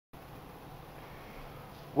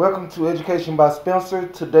Welcome to Education by Spencer.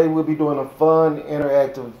 Today we'll be doing a fun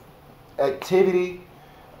interactive activity.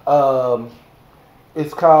 Um,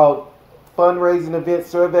 it's called Fundraising Event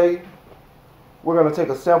Survey. We're going to take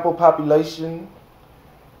a sample population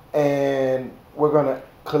and we're going to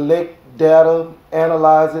collect data,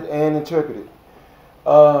 analyze it, and interpret it.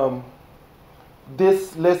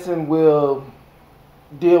 This lesson will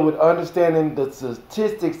deal with understanding the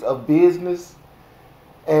statistics of business,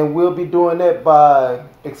 and we'll be doing that by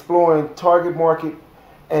exploring target market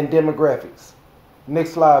and demographics.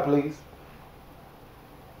 Next slide, please.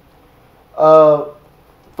 Uh,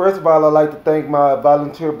 First of all, I'd like to thank my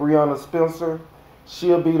volunteer, Brianna Spencer.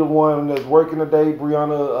 She'll be the one that's working today.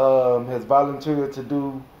 Brianna has volunteered to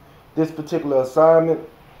do this particular assignment.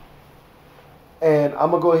 And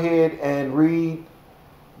I'm going to go ahead and read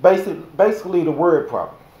basically the word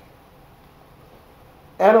problem.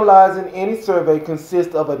 Analyzing any survey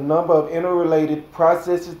consists of a number of interrelated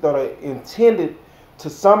processes that are intended to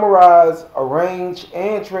summarize, arrange,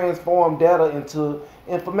 and transform data into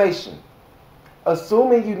information.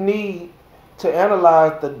 Assuming you need to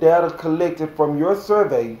analyze the data collected from your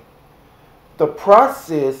survey, the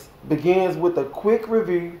process begins with a quick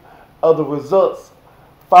review of the results,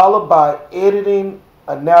 followed by editing,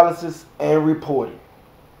 analysis, and reporting.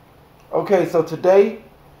 Okay, so today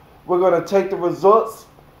we're going to take the results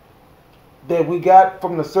that we got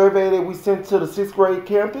from the survey that we sent to the 6th grade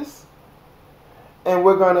campus, and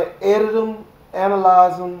we're going to edit them,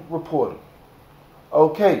 analyze them, report them.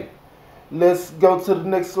 Okay, let's go to the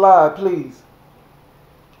next slide, please.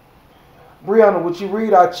 Brianna, would you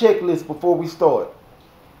read our checklist before we start?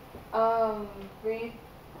 Um, read,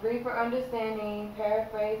 read for understanding,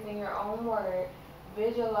 paraphrase in your own word,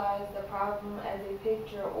 visualize the problem as a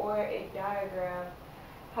picture or a diagram.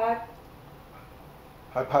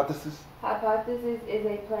 Hypothesis? Hypothesis is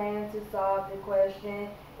a plan to solve the question.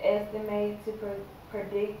 Estimate to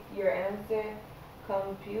predict your answer.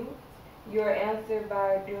 Compute your answer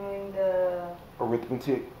by doing the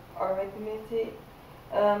Arithmetic. arithmetic.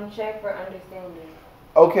 Check for understanding.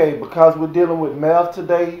 Okay, because we're dealing with math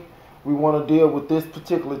today, we want to deal with this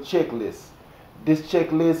particular checklist. This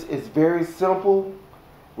checklist is very simple.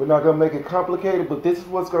 We're not going to make it complicated, but this is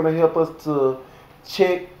what's going to help us to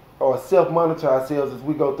check or self-monitor ourselves as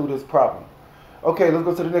we go through this problem. Okay, let's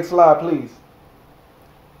go to the next slide, please.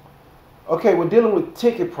 Okay, we're dealing with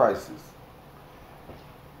ticket prices.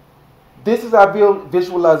 This is our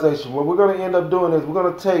visualization. What we're going to end up doing is we're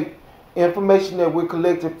going to take information that we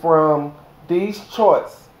collected from these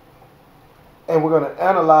charts and we're going to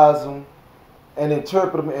analyze them and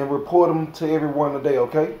interpret them and report them to everyone today,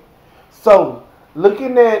 okay? So,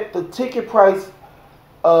 looking at the ticket price,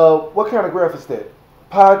 what kind of graph is that?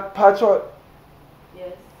 Pie chart?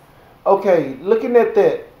 Yes. Okay, looking at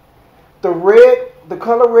that, the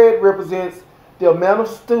color red represents the amount of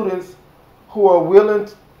students who are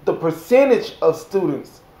the percentage of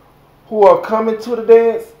students who are coming to the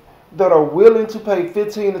dance that are willing to pay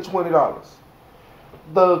 $15 to $20.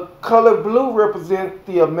 The color blue represents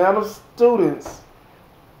the amount of students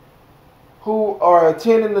who are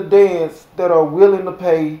attending the dance that are willing to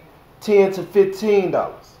pay $10 to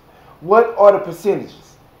 $15. What are the percentages?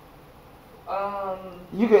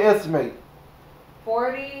 You can estimate.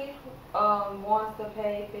 40 wants to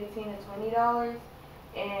pay $15 to $20,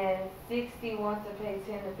 and 60 wants to pay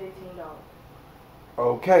 $10 to $15.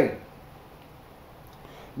 Okay.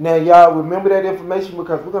 Now, y'all remember that information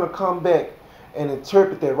because we're going to come back and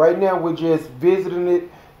interpret that. Right now, we're just visiting it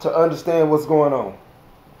to understand what's going on.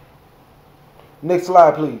 Next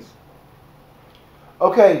slide, please.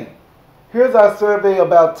 Okay, here's our survey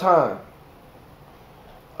about time.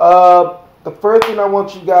 The first thing I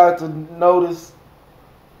want you guys to notice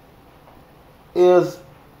is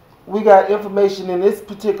we got information in this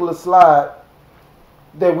particular slide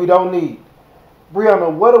that we don't need.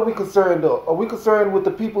 Brianna, what are we concerned of? Are we concerned with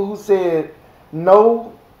the people who said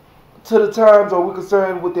no to the times, or are we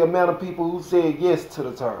concerned with the amount of people who said yes to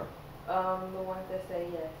the time? The ones that say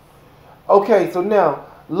yes. Okay, so now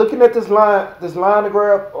looking at this line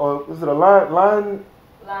graph, or is it a line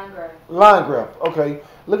graph? Line graph. Okay,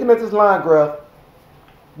 looking at this line graph,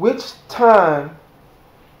 which time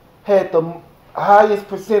had the highest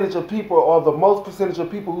percentage of people, or the most percentage of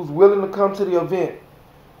people who's willing to come to the event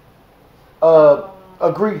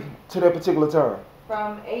agree to that particular time?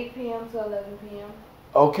 From 8 p.m. to 11 p.m.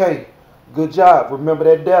 Okay, good job. Remember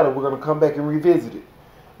that data. We're going to come back and revisit it.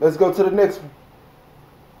 Let's go to the next one.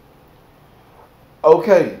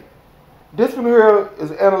 Okay, this one here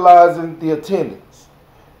is analyzing the attendance,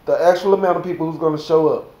 the actual amount of people who's going to show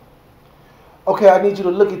up. Okay, I need you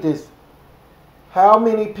to look at this. How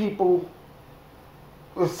many people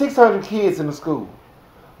There's 600 kids in the school,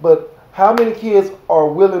 but how many kids are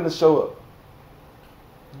willing to show up?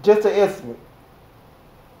 Just an estimate.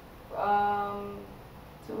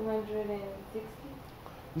 260?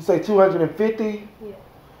 You say 250? Yeah.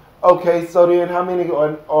 Okay, so then how many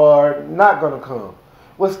are not going to come?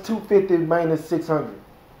 What's 250 minus 600?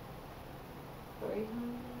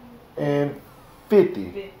 350.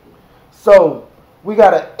 50. So we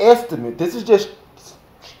got an estimate. This is just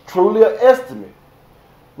truly an estimate.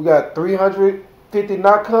 We got 350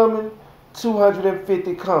 not coming,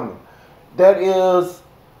 250 coming. That is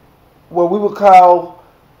what we would call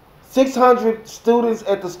 600 students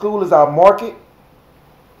at the school is our market.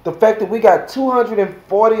 The fact that we got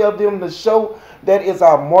 240 of them to show, that is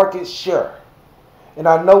our market share. And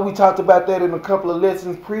I know we talked about that in a couple of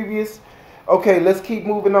lessons previous. Okay, let's keep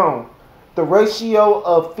moving on. The ratio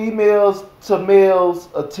of females to males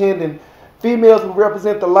attending. Females will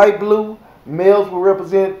represent the light blue. Males will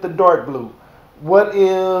represent the dark blue. What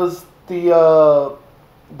is the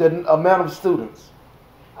amount of students?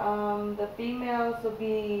 The females will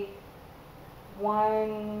be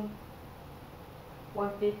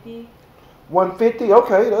 150. 150.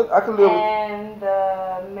 Okay, I can live with. And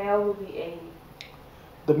the male will be 80.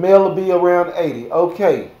 The male will be around 80.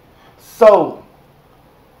 Okay. So,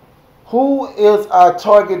 who is our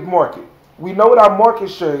target market? We know what our market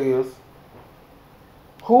share is.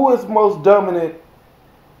 Who is most dominant?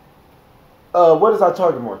 What is our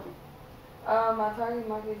target market? My target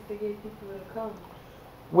market is to get people to come.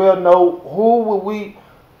 Well, no. Who will we?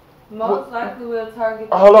 Most likely we'll target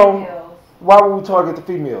the Hold on. females. Why would we target the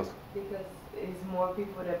females? Because it's more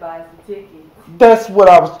people that buy some tickets. That's what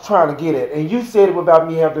I was trying to get at. And you said it without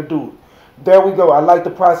me having to do it. There we go. I like the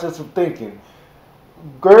process of thinking.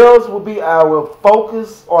 Girls will be our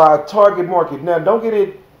focus or our target market. Now, don't get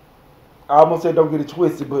it, I almost said don't get it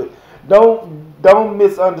twisted, but don't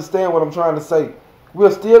misunderstand what I'm trying to say. We're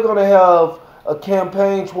still going to have a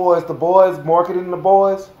campaign towards the boys, marketing the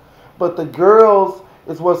boys, but the girls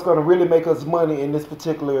is what's going to really make us money in this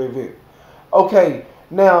particular event. Okay,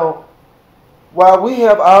 now, while we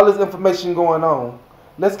have all this information going on,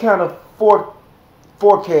 let's kind of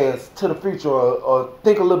forecast to the future or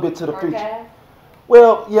think a little bit to the future.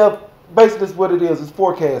 Well, yeah, basically that's what it is. It's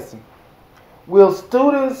forecasting. Will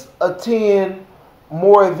students attend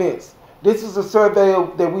more events? This is a survey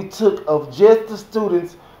that we took of just the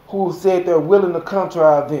students who said they're willing to come to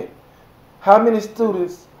our event. How many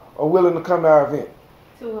students are willing to come to our event?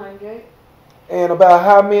 200. And about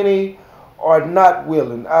how many are not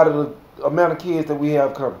willing out of the amount of kids that we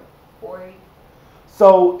have coming? 40.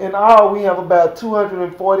 So in all, we have about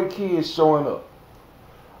 240 kids showing up.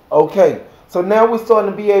 Okay, so now we're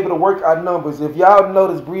starting to be able to work our numbers. If y'all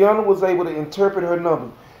notice, Brianna was able to interpret her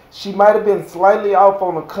numbers. She might have been slightly off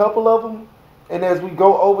on a couple of them, and as we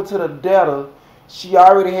go over to the data, she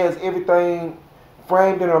already has everything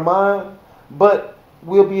framed in her mind, but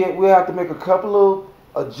we'll have to make a couple of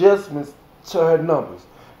adjustments to her numbers.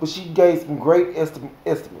 But she gave some great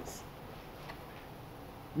estimates.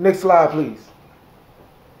 Next slide, please.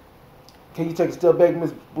 Can you take a step back,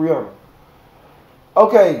 Miss Brianna?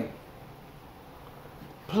 Okay.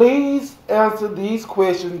 Please answer these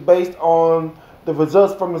questions based on the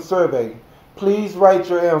results from the survey. Please write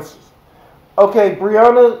your answers. Okay,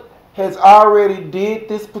 Brianna has already did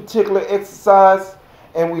this particular exercise,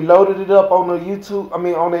 and we loaded it up on the YouTube.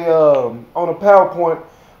 On a PowerPoint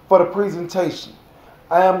for the presentation.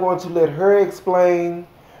 I am going to let her explain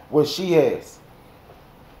what she has.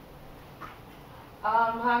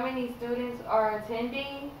 How many students are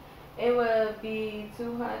attending? It would be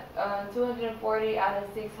 240 out of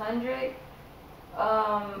 600.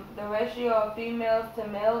 The ratio of females to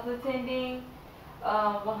males attending,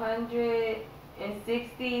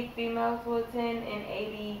 160 females will attend and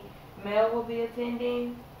 80 male will be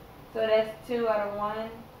attending. So that's 2 out of 1.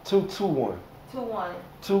 2-1. 2-1.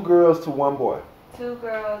 2 girls to 1 boy. 2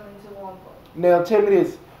 girls and 2 1 boy. Now tell me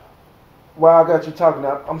this. While I got you talking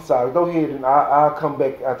now, I'm sorry. Go ahead and I'll come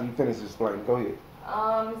back after you finish explaining. Go ahead.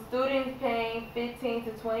 Students paying $15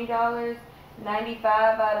 to $20,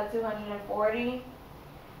 95 out of 240.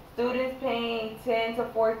 Students paying 10 to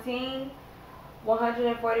 14,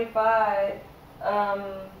 145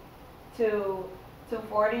 to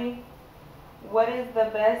 240. What is the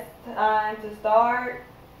best time to start?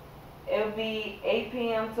 It will be 8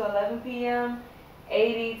 p.m. to 11 p.m.,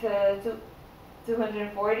 80 to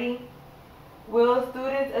 240. Will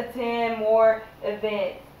students attend more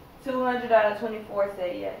events? 200 out of 24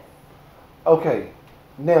 say yes. Okay,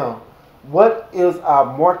 now, what is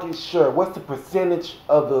our market share? What's the percentage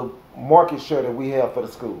of the market share that we have for the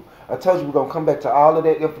school. I told you we're going to come back to all of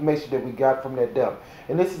that information that we got from that data.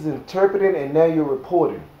 And this is interpreting, and now you're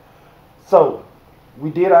reporting. So we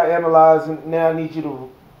did our analyzing. Now I need you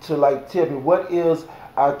to like tell me what is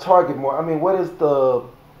our target market. I mean, what is the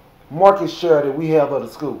market share that we have of the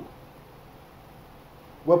school?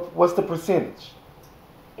 What's the percentage?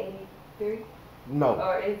 83? No.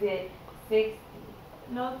 Or is it 60?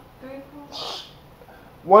 No, 3.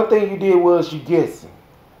 One thing you did was you guessing.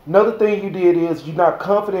 Another thing you did is you're not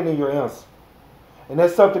confident in your answer. And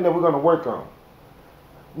that's something that we're going to work on.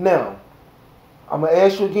 Now, I'm going to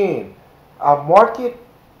ask you again. Our market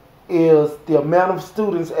is the amount of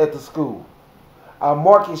students at the school. Our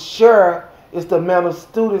market share is the amount of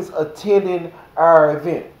students attending our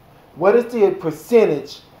event. What is the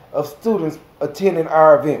percentage of students attending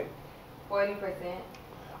our event? 40%.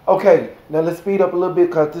 Okay, now let's speed up a little bit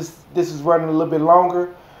because this is running a little bit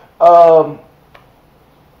longer.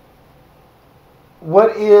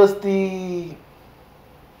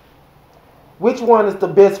 Which one is the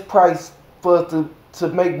best price for us to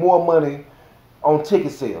make more money on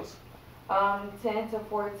ticket sales? 10 to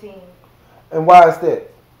 14. And why is that?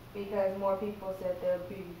 Because more people said they'll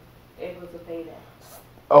be able to pay that.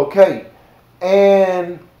 Okay,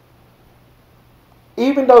 and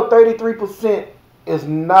even though 33% is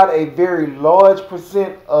not a very large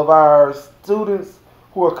percent of our students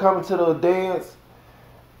who are coming to the dance,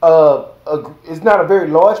 it's not a very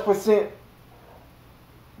large percent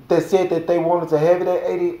that said that they wanted to have it at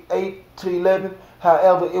 88 to 11.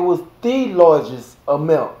 However, it was the largest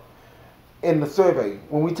amount in the survey.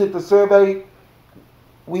 When we took the survey,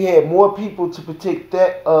 we had more people to pick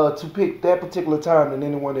that particular time than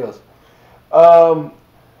anyone else. The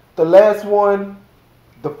last one,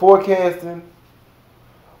 the forecasting.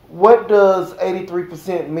 What does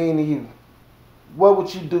 83% mean to you? What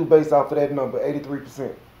would you do based off of that number,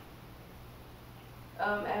 83%?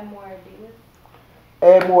 Add more ideas.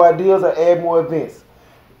 Add more ideas or add more events.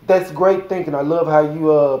 That's great thinking. I love how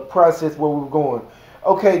you process where we were going.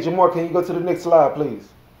 Okay, Jamar, can you go to the next slide, please?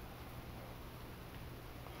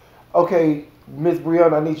 Okay, Miss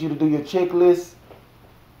Brianna, I need you to do your checklist.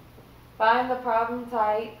 Find the problem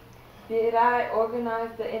type. Did I organize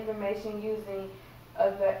the information using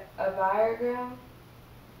a diagram?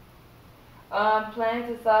 Plan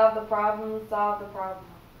to solve the problem. Solve the problem.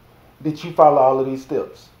 Did you follow all of these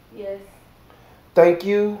steps? Yes. Thank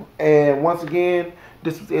you. And once again,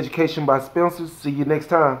 this was Education by Spencer. See you next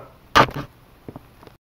time.